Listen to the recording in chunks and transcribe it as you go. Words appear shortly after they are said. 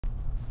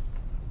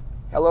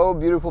Hello,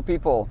 beautiful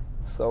people.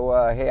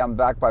 Hey, I'm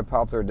back by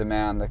popular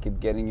demand. I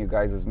keep getting you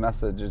guys'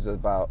 messages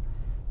about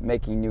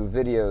making new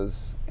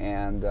videos,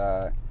 and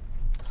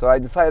so I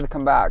decided to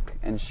come back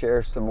and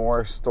share some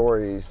more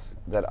stories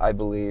that I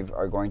believe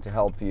are going to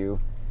help you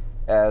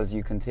as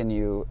you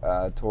continue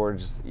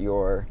towards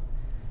your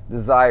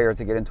desire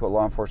to get into a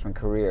law enforcement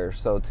career.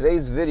 So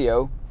today's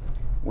video,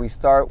 we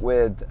start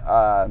with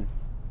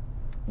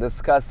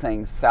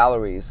discussing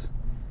salaries.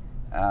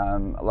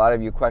 A lot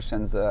of you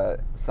questions,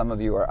 some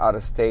of you are out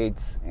of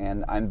state,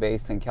 and I'm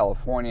based in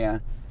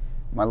California.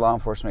 My law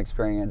enforcement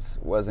experience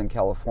was in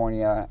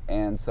California,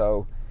 and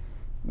so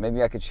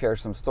maybe I could share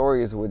some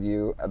stories with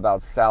you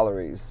about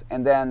salaries.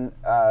 And then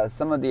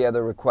some of the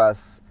other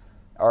requests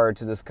are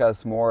to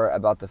discuss more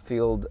about the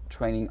field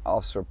training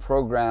officer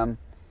program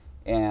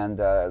and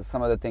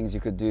some of the things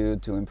you could do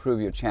to improve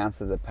your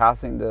chances at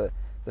passing the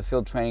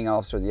field training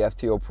officer, the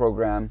FTO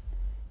program,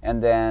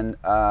 and then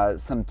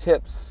some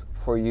tips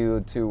for you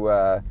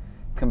to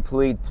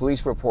complete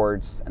police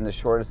reports in the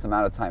shortest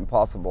amount of time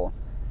possible.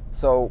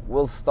 So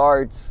we'll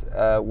start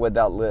with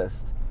that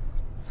list.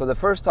 So the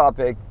first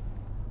topic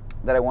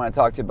that I want to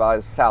talk to you about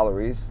is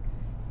salaries.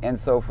 And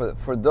so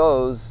for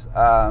those,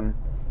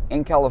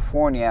 in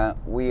California,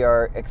 we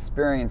are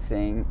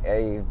experiencing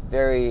a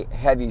very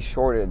heavy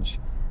shortage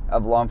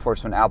of law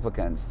enforcement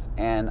applicants.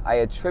 And I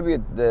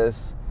attribute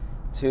this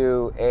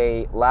to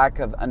a lack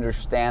of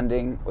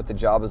understanding what the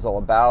job is all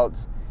about,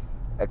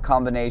 a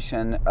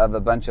combination of a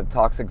bunch of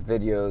toxic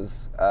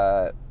videos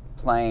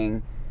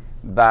playing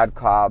bad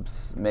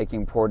cops,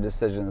 making poor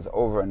decisions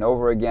over and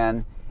over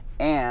again,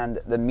 and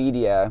the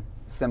media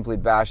simply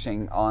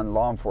bashing on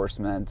law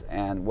enforcement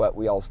and what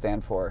we all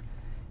stand for.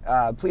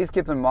 Please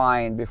keep in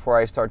mind, before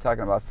I start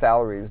talking about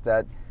salaries,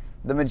 that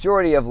the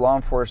majority of law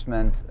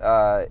enforcement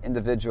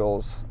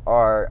individuals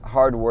are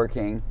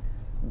hardworking,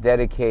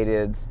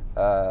 dedicated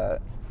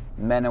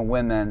men and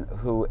women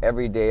who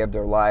every day of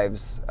their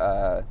lives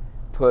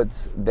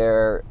put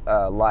their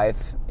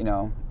life,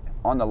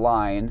 on the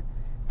line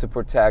to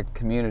protect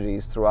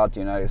communities throughout the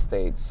United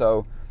States.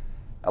 So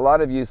a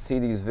lot of you see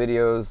these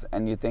videos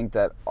and you think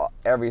that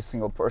every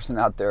single person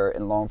out there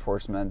in law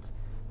enforcement,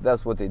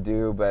 that's what they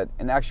do, but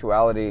in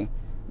actuality,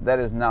 that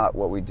is not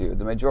what we do.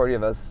 The majority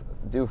of us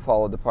do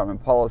follow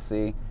department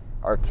policy,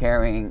 are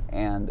caring,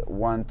 and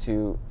want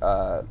to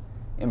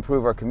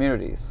improve our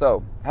communities.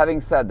 So having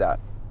said that,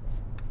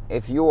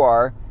 if you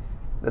are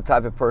the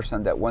type of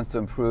person that wants to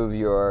improve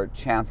your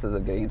chances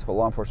of getting into a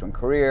law enforcement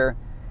career,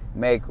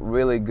 make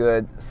really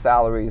good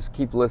salaries,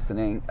 keep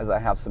listening as I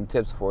have some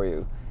tips for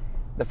you.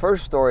 The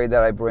first story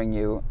that I bring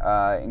you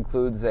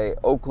includes a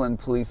Oakland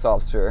police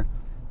officer,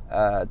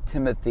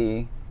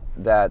 Timothy,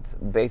 that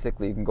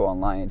basically you can go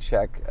online and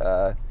check.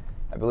 I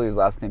believe his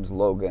last name's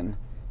Logan.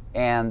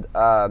 And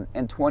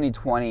in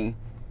 2020,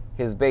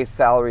 his base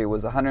salary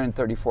was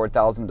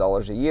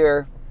 $134,000 a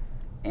year,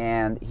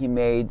 and he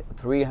made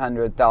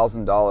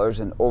 $300,000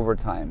 in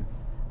overtime.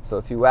 So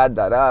if you add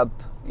that up,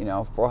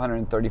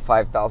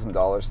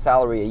 $435,000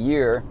 salary a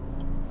year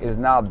is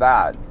not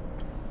bad.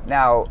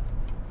 Now,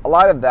 a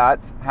lot of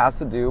that has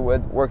to do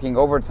with working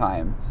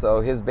overtime.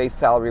 So his base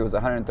salary was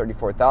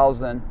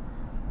 $134,000,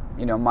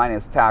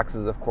 minus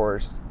taxes, of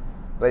course.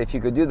 But if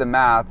you could do the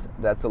math,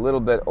 that's a little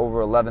bit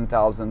over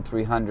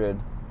 $11,300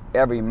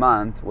 every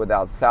month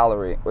without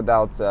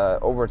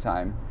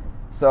overtime.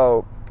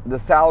 So the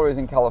salaries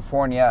in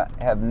California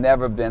have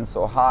never been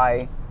so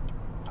high.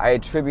 I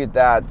attribute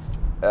that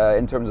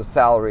in terms of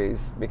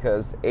salaries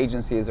because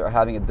agencies are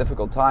having a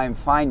difficult time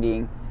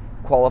finding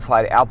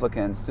qualified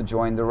applicants to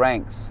join the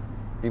ranks,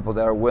 people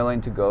that are willing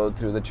to go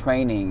through the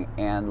training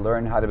and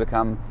learn how to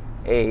become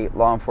a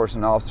law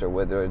enforcement officer,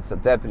 whether it's a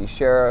deputy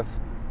sheriff,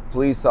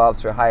 police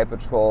officer, highway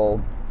patrol,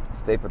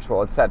 state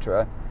patrol,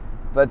 etc.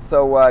 But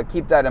so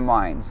keep that in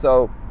mind.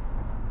 So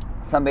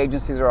some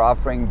agencies are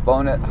offering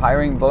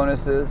hiring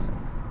bonuses.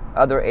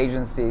 Other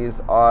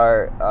agencies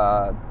are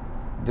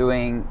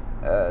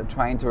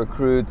trying to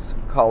recruit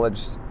college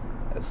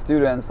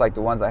students, like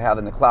the ones I have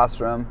in the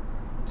classroom,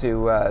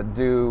 to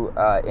do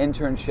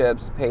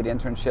internships, paid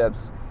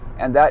internships,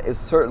 and that is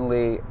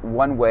certainly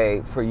one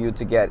way for you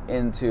to get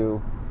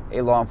into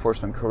a law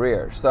enforcement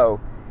career. So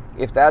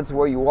if that's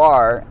where you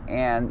are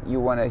and you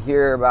want to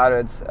hear about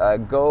it,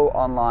 go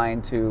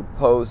online to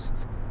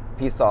Post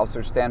Peace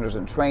Officer Standards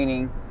and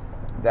Training.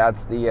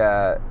 That's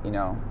the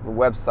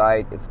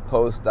website. It's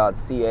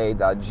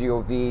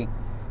post.ca.gov.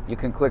 You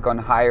can click on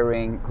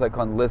hiring, click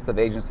on list of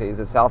agencies.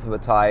 It's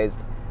alphabetized,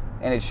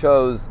 and it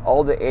shows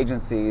all the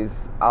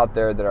agencies out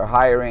there that are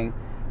hiring.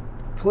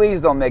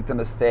 Please don't make the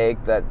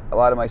mistake that a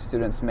lot of my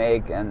students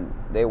make, and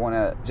they want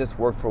to just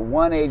work for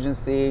one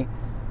agency.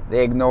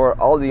 They ignore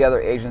all the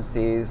other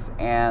agencies,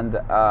 and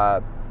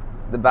the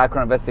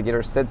background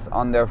investigator sits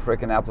on their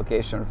frickin'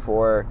 application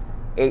for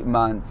 8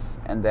 months,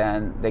 and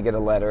then they get a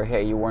letter,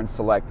 hey, you weren't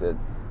selected.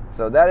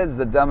 So that is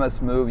the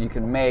dumbest move you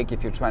can make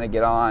if you're trying to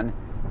get on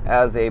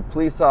as a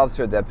police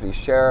officer, deputy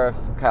sheriff,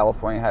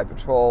 California Highway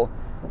Patrol,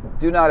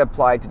 do not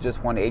apply to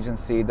just one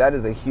agency. That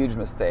is a huge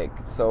mistake.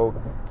 So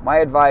my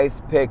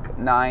advice, pick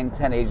 9,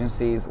 10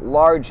 agencies,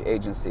 large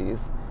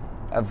agencies.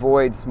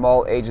 Avoid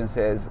small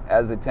agencies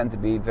as they tend to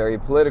be very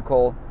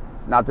political.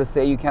 Not to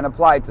say you can't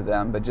apply to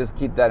them, but just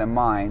keep that in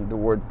mind, the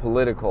word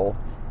political.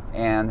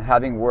 And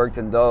having worked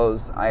in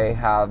those, I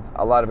have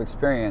a lot of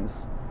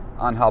experience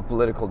on how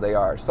political they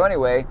are. So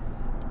anyway,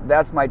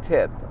 that's my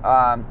tip.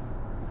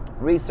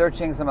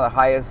 Researching some of the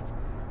highest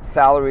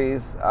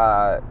salaries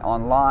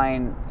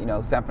online,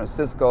 San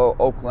Francisco,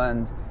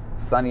 Oakland,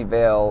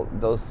 Sunnyvale,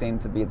 those seem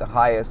to be the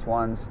highest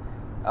ones.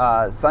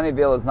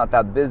 Sunnyvale is not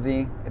that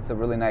busy. It's a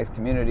really nice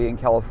community in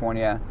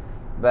California.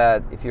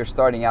 But if you're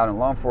starting out in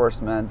law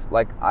enforcement,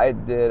 like I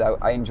did,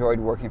 I enjoyed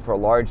working for a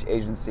large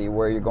agency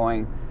where you're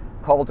going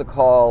call to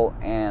call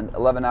and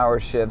 11-hour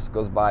shifts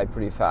goes by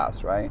pretty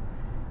fast, right?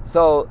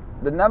 So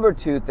the number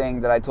 2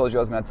 thing that I told you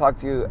I was going to talk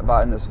to you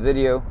about in this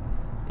video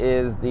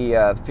is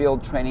the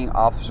field training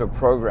officer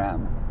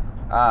program.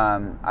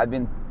 I've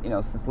been,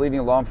 since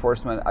leaving law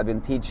enforcement, I've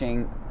been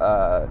teaching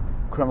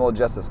criminal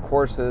justice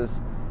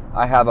courses.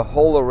 I have a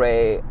whole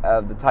array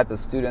of the type of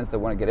students that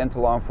want to get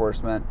into law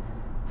enforcement.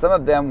 Some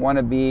of them want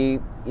to be,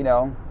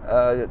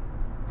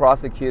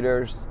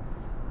 prosecutors.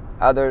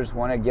 Others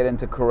want to get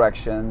into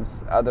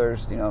corrections.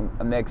 Others,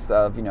 a mix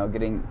of,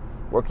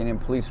 working in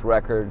police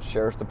records,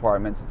 sheriff's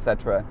departments,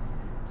 etc.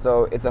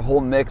 So it's a whole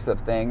mix of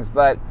things.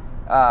 But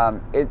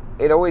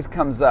it always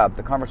comes up.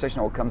 The conversation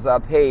always comes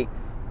up. Hey,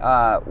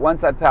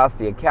 once I pass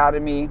the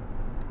academy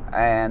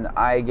and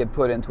I get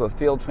put into a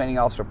field training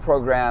officer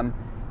program,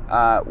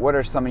 what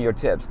are some of your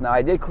tips? Now,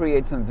 I did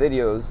create some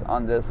videos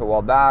on this a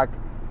while back.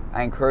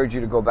 I encourage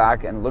you to go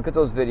back and look at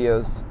those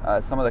videos.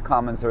 Some of the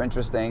comments are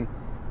interesting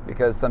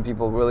because some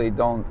people really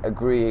don't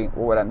agree with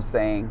what I'm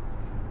saying.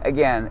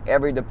 Again,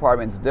 every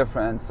department's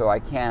different, so I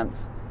can't,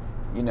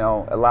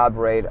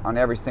 elaborate on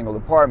every single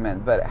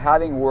department. But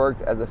having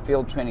worked as a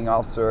field training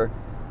officer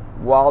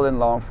while in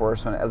law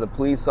enforcement, as a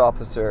police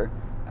officer,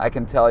 I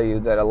can tell you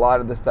that a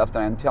lot of the stuff that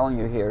I'm telling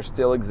you here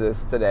still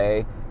exists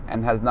today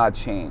and has not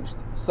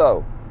changed.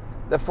 So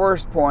the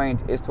first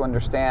point is to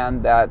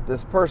understand that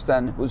this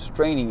person who's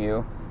training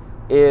you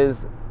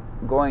is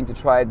going to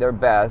try their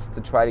best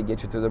to try to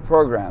get you through the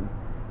program.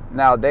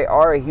 Now, they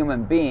are a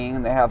human being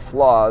and they have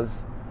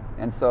flaws,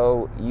 and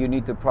so you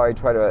need to probably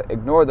try to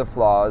ignore the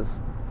flaws,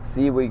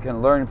 see what you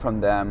can learn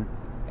from them,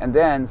 and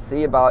then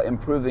see about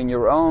improving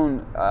your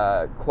own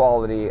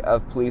quality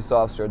of police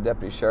officer,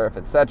 deputy sheriff,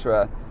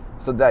 etc.,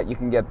 so that you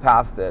can get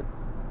past it.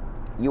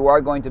 You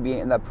are going to be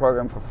in that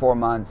program for 4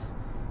 months.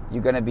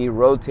 You're going to be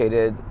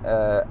rotated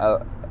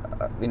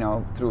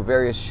through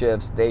various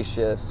shifts, day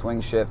shift,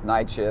 swing shift,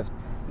 night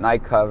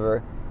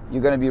cover.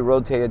 You're going to be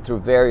rotated through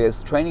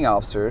various training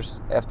officers,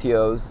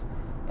 FTOs,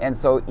 and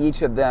so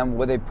each of them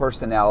with a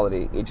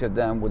personality, each of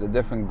them with a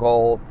different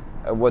goal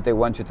of what they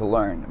want you to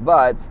learn.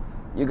 But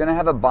you're going to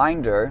have a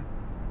binder,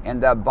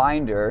 and that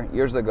binder,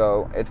 years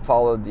ago, it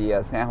followed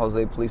the San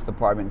Jose Police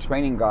Department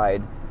training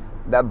guide.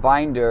 That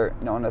binder,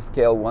 on a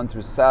scale 1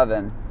 through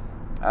 7,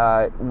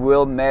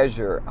 will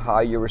measure how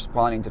you're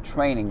responding to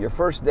training. Your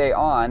first day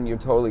on, you're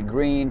totally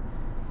green.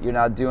 You're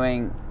not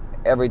doing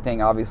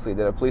everything, obviously,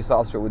 that a police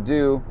officer would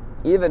do.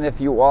 Even if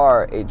you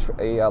are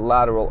a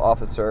lateral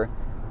officer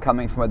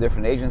coming from a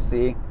different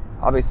agency,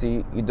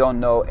 obviously you don't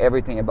know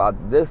everything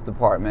about this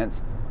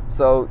department.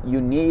 So you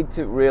need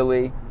to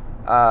really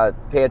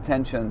pay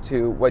attention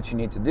to what you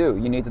need to do.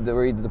 You need to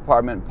read the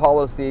department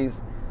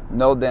policies,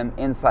 know them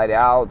inside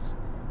out.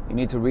 You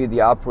need to read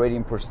the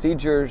operating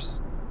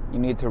procedures. You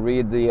need to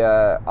read the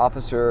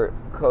officer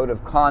code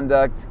of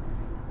conduct,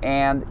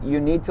 and you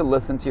need to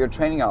listen to your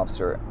training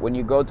officer. When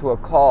you go to a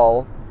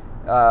call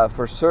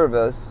for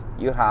service,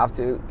 you have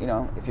to,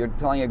 if you're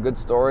telling a good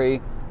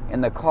story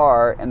in the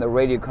car and the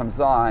radio comes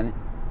on,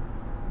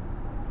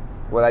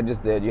 what I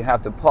just did, you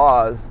have to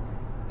pause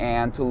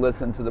and to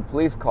listen to the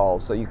police call.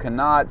 So you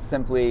cannot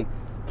simply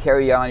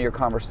carry on your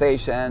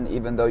conversation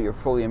even though you're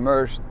fully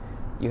immersed.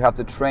 You have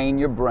to train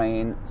your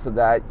brain so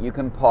that you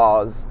can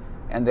pause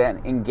and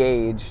then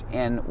engage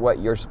in what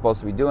you're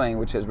supposed to be doing,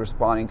 which is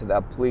responding to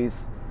that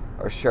police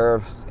or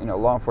sheriff's,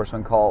 law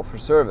enforcement call for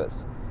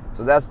service.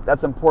 So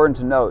that's important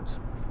to note.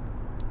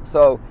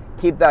 So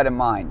keep that in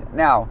mind.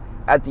 Now,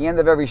 at the end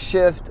of every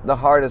shift, the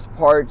hardest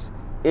part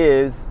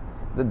is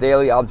the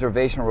daily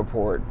observation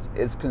report.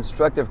 It's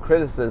constructive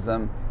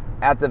criticism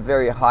at the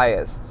very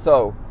highest.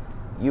 So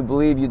you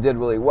believe you did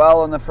really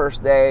well on the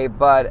first day,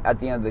 but at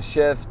the end of the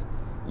shift,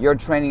 your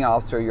training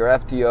officer, your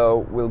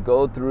FTO, will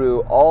go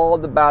through all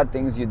the bad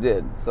things you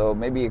did. So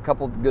maybe a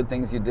couple of good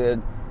things you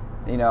did.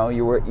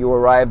 You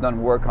arrived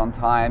on work on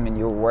time and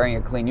you were wearing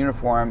a clean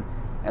uniform,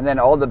 and then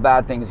all the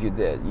bad things you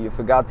did. You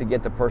forgot to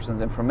get the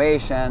person's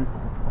information.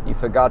 You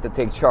forgot to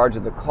take charge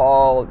of the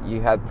call.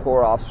 You had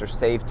poor officer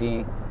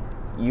safety.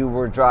 You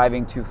were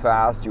driving too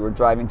fast. You were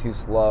driving too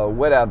slow,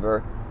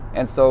 whatever.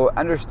 And so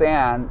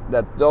understand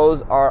that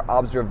those are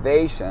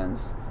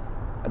observations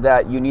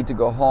that you need to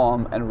go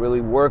home and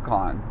really work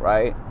on,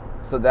 right?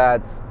 So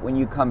that when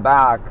you come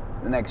back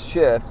the next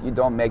shift, you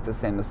don't make the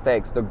same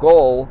mistakes. The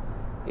goal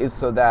is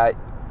so that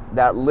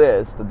that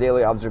list, the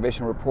daily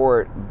observation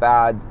report,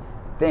 bad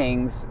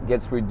things,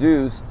 gets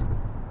reduced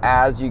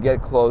as you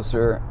get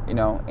closer,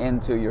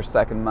 into your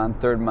second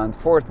month, third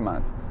month, fourth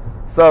month.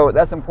 So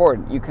that's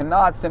important. You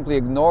cannot simply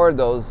ignore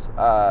those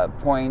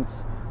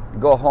points,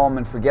 go home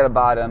and forget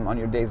about them on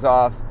your days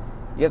off.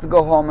 You have to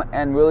go home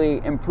and really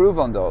improve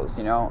on those.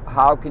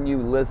 How can you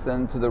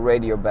listen to the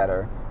radio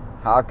better?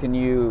 How can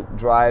you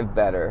drive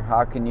better?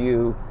 How can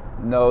you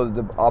know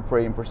the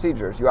operating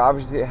procedures? You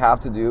obviously have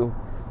to do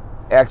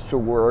extra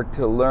work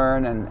to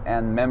learn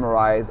and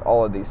memorize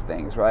all of these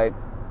things, right?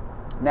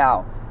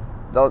 Now,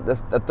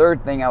 the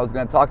third thing I was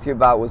going to talk to you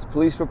about was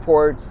police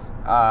reports.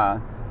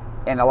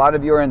 And a lot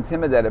of you are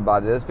intimidated by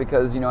this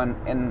because,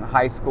 in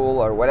high school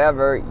or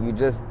whatever, you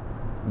just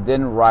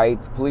didn't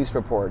write police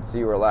reports.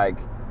 You were like,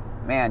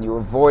 man, you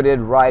avoided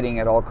writing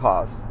at all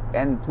costs.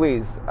 And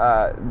please,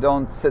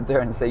 don't sit there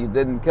and say you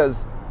didn't,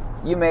 because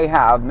you may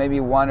have, maybe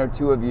one or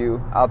two of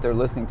you out there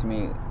listening to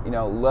me,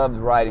 loved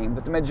writing.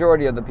 But the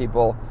majority of the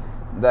people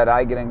that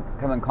I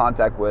come in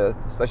contact with,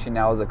 especially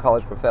now as a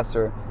college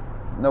professor,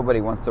 nobody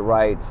wants to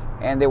write,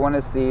 and they want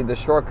to see the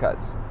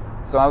shortcuts.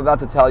 So I'm about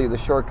to tell you the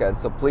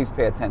shortcuts, so please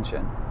pay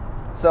attention.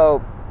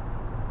 So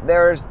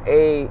there's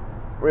a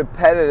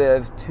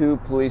repetitive to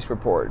police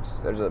reports.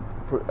 There's a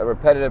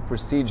repetitive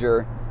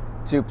procedure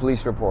to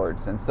police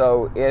reports. And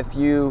so if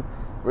you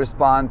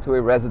respond to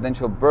a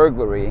residential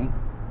burglary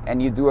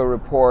and you do a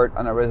report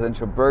on a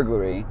residential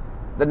burglary,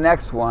 the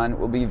next one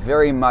will be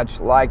very much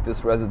like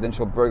this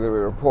residential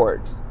burglary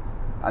report.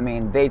 I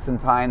mean, dates and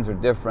times are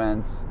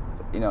different.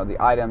 The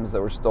items that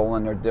were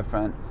stolen are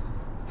different.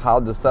 How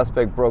the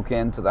suspect broke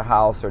into the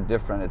house are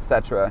different,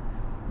 etc.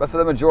 But for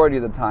the majority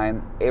of the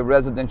time, a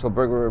residential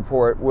burglary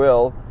report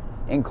will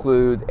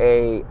include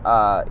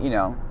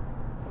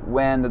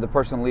when did the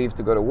person leave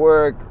to go to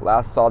work,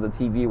 last saw the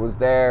TV was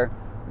there,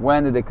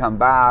 when did they come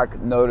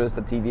back, noticed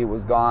the TV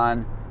was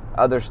gone,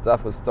 other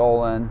stuff was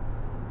stolen,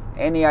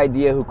 any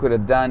idea who could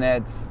have done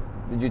it,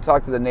 did you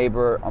talk to the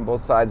neighbor on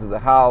both sides of the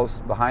house,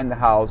 behind the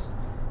house,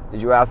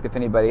 did you ask if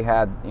anybody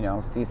had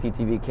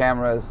CCTV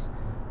cameras,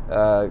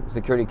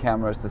 security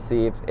cameras, to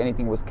see if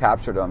anything was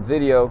captured on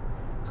video.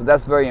 So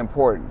that's very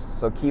important.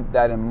 So keep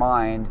that in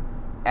mind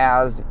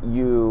as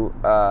you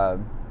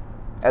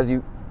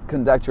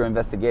conduct your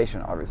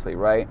investigation, obviously,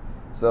 right?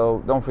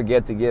 So don't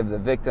forget to give the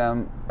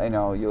victim,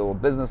 your little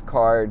business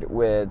card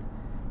with,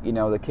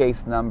 the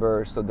case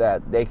number, so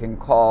that they can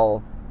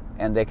call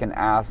and they can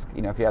ask,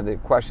 if you have the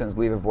questions,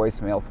 leave a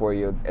voicemail for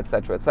you,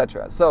 etc.,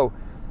 etc. So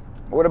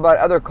what about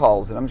other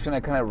calls? And I'm just going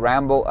to kind of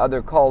ramble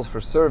other calls for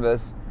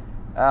service.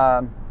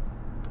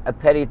 A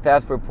petty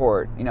theft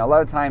report. A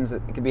lot of times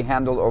it can be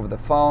handled over the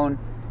phone.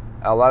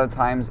 A lot of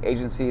times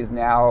agencies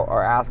now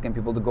are asking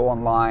people to go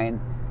online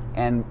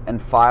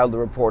and file the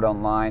report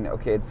online,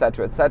 okay,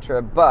 etc.,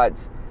 etc.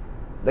 But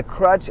the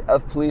crutch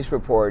of police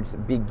reports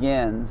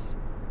begins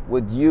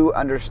with you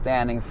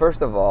understanding,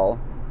 first of all,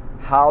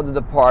 how the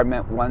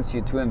department wants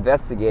you to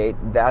investigate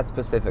that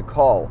specific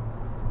call.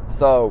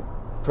 So,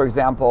 for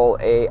example,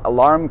 a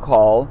alarm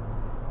call,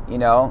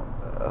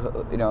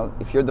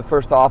 if you're the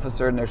first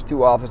officer and there's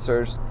two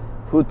officers,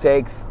 who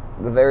takes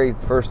the very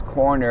first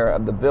corner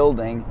of the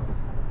building,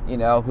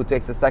 who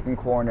takes the second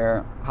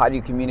corner, how do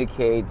you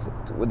communicate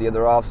with the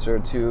other officer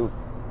to,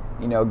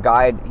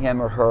 guide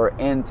him or her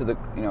into the,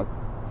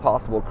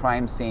 possible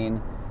crime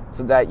scene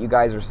so that you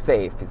guys are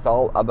safe. It's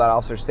all about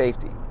officer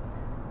safety.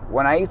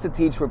 When I used to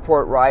teach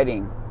report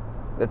writing,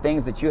 the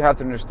things that you have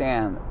to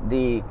understand,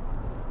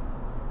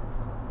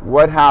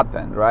 what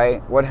happened,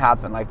 right? What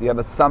happened? Like, do you have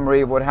a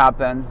summary of what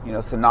happened?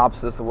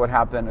 Synopsis of what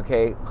happened?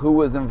 Okay, who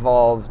was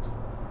involved?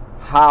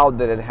 How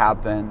did it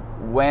happen?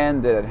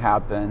 When did it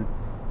happen?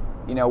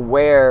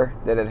 Where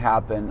did it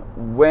happen?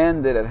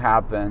 When did it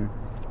happen?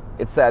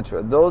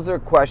 Etc. Those are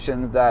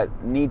questions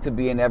that need to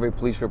be in every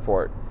police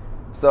report.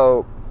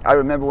 So I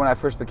remember when I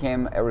first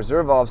became a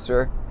reserve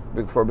officer,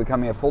 before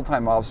becoming a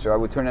full-time officer, I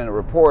would turn in a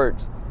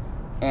report,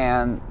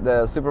 and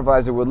the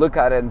supervisor would look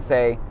at it and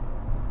say,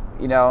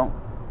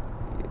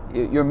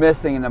 you're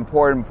missing an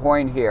important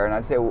point here. And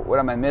I'd say, well, what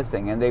am I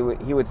missing? And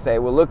he would say,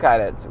 well, look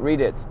at it,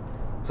 read it.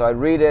 So I'd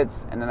read it,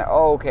 and then,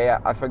 okay,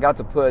 I forgot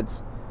to put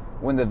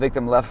when the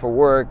victim left for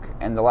work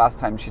and the last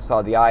time she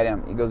saw the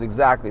item. He goes,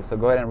 exactly, so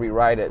go ahead and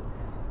rewrite it.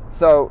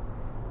 So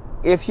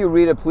if you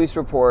read a police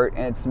report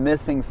and it's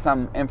missing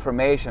some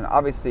information,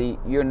 obviously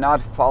you're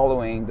not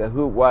following the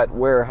who, what,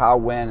 where, how,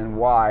 when, and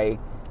why,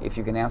 if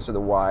you can answer the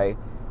why.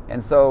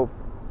 And so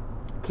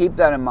keep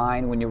that in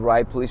mind when you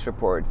write police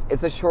reports.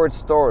 It's a short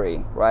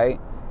story, right?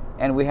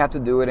 And we have to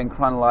do it in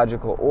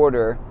chronological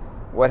order.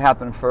 What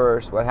happened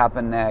first, what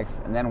happened next,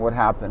 and then what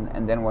happened,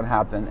 and then what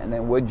happened, and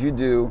then what did you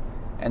do,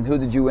 and who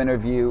did you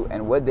interview,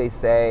 and what they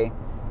say,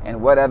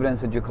 and what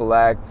evidence did you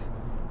collect,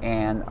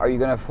 and are you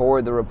going to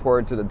forward the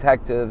report to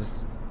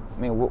detectives? I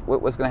mean,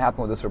 what's going to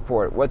happen with this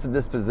report? What's the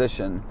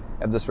disposition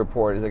of this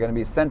report? Is it going to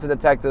be sent to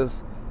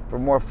detectives for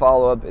more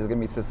follow-up? Is it going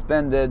to be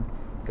suspended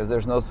because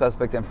there's no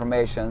suspect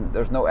information,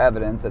 there's no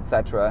evidence,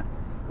 etc.?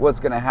 What's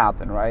going to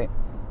happen, right?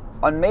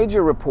 on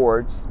major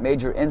reports,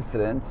 major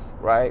incidents,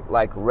 right,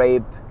 like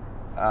rape,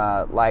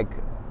 like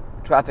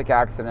traffic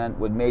accident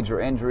with major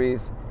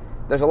injuries,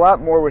 there's a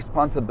lot more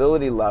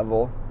responsibility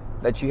level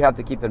that you have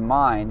to keep in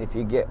mind. If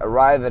you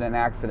arrive at an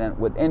accident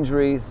with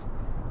injuries,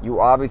 you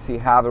obviously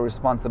have a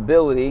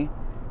responsibility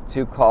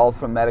to call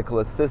for medical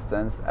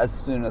assistance as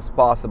soon as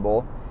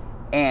possible,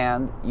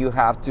 and you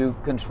have to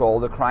control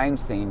the crime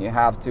scene. You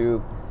have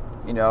to,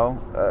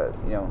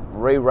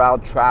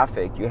 reroute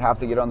traffic. You have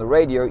to get on the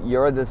radio.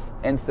 You're this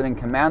incident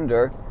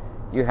commander.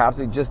 You have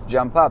to just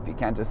jump up. You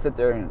can't just sit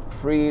there and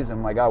freeze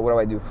and like, oh, what do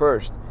I do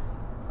first?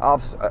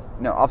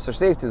 Officer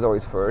safety is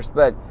always first,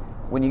 but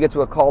when you get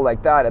to a call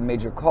like that, a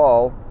major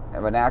call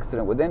of an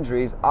accident with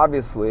injuries,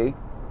 obviously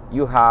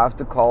you have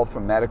to call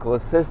for medical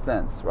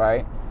assistance,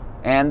 right?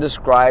 And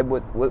describe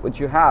what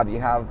you have.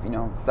 You have,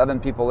 7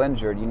 people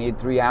injured. You need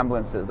 3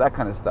 ambulances, that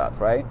kind of stuff,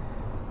 right?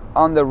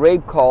 On the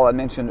rape call I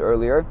mentioned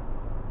earlier,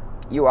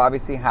 you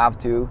obviously have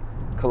to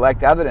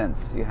collect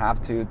evidence. You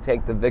have to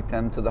take the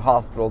victim to the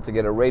hospital to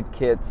get a rape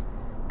kit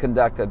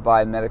conducted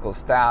by medical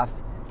staff,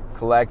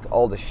 collect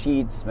all the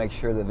sheets, make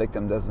sure the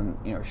victim doesn't,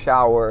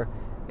 shower,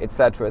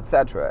 etc.,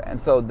 etc. And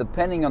so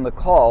depending on the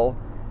call,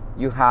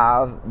 you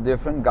have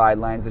different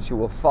guidelines that you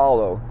will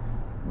follow.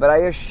 But I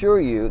assure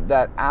you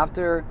that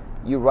after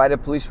you write a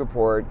police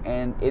report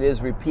and it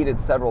is repeated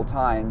several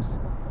times,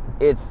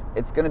 it's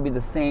going to be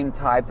the same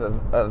type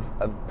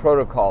of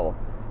protocol.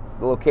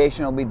 The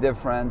location will be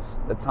different,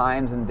 the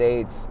times and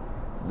dates,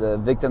 the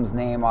victim's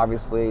name,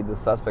 obviously, the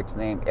suspect's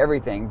name,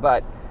 everything.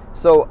 But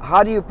so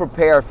how do you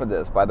prepare for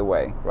this, by the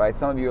way, right?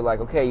 Some of you are like,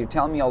 okay, you're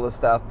telling me all this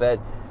stuff,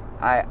 but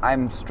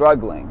I'm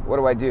struggling. What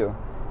do I do?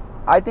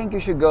 I think you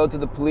should go to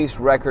the police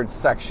records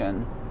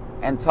section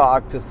and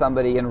talk to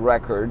somebody in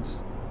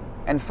records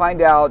and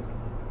find out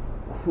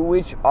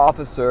which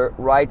officer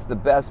writes the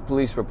best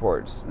police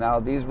reports. Now,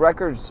 these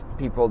records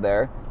people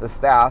there, the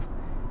staff,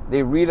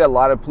 they read a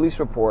lot of police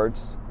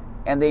reports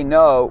and they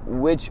know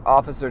which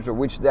officers or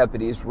which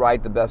deputies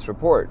write the best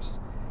reports.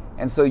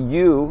 And so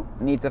you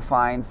need to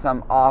find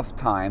some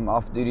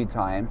off-duty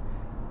time,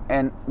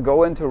 and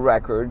go into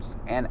records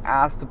and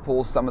ask to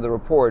pull some of the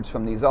reports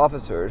from these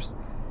officers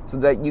so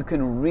that you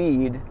can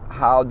read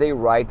how they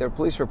write their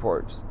police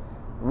reports.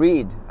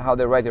 Read how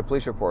they write their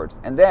police reports.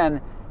 And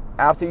then,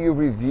 after you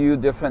review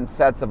different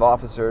sets of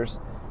officers,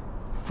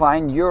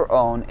 find your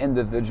own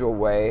individual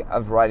way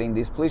of writing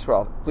these police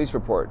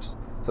reports.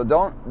 So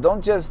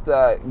don't just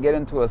get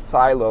into a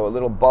silo, a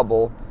little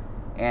bubble,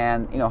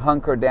 and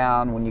hunker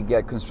down when you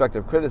get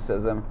constructive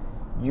criticism.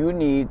 You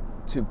need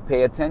to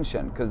pay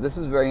attention, because this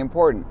is very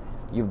important.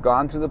 You've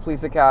gone through the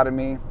police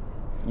academy,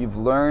 you've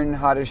learned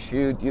how to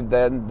shoot, you've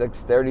done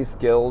dexterity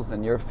skills,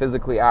 and you're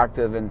physically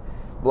active and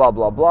blah,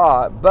 blah,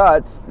 blah.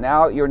 But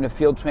now you're in the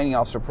field training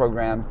officer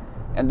program,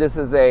 and this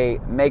is a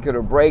make it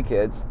or break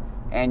it,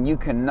 and you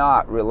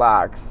cannot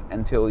relax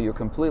until you're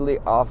completely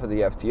off of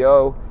the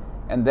FTO,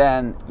 and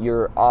then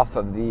you're off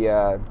of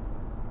the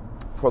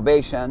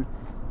probation,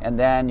 and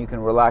then you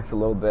can relax a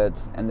little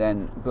bit, and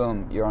then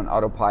boom, you're on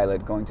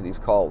autopilot going to these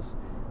calls.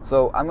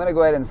 So I'm going to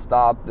go ahead and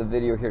stop the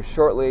video here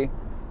shortly.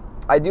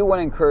 I do want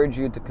to encourage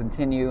you to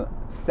continue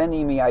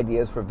sending me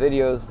ideas for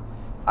videos.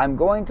 I'm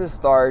going to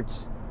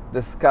start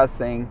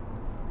discussing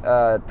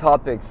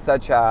topics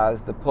such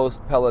as the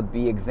post-Pellet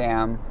B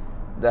exam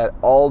that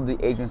all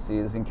the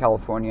agencies in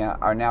California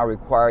are now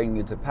requiring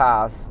you to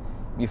pass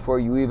before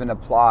you even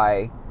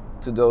apply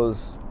to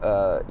those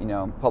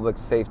public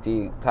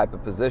safety type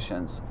of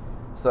positions.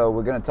 So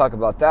we're going to talk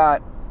about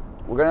that.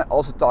 We're going to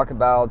also talk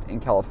about,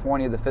 in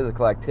California, the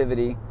physical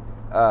activity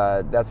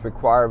that's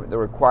required, the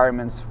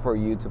requirements for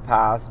you to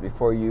pass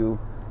before you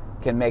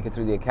can make it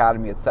through the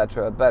academy,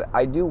 etc. But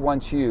I do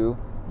want you,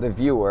 the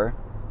viewer,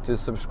 to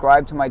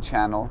subscribe to my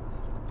channel,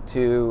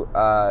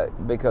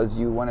 because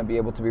you want to be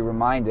able to be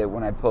reminded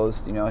when I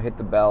post. Hit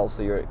the bell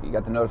so you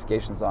got the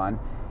notifications on,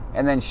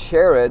 and then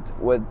share it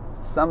with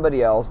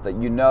somebody else that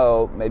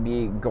may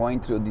be going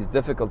through these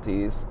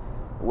difficulties,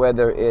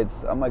 whether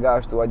it's, oh my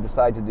gosh, do I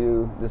decide to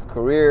do this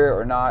career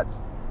or not?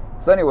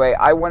 So anyway,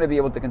 I want to be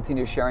able to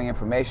continue sharing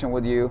information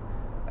with you.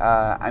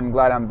 I'm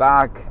glad I'm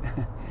back.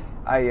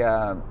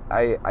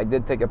 I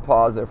did take a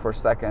pause there for a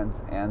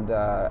second, and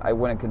I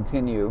want to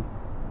continue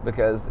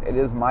because it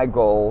is my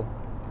goal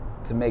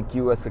to make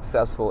you a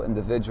successful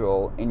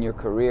individual in your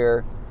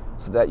career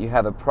so that you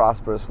have a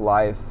prosperous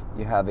life,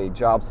 you have a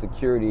job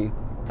security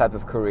type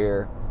of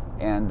career,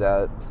 and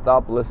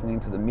stop listening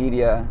to the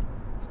media,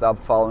 stop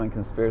following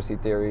conspiracy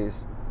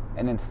theories,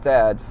 and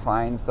instead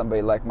find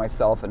somebody like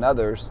myself and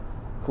others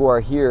who are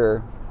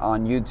here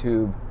on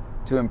YouTube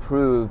to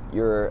improve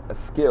your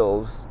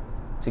skills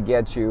to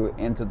get you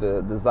into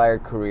the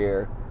desired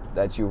career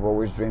that you've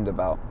always dreamed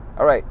about.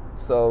 All right,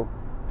 so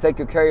take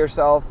good care of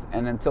yourself,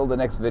 and until the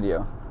next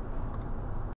video.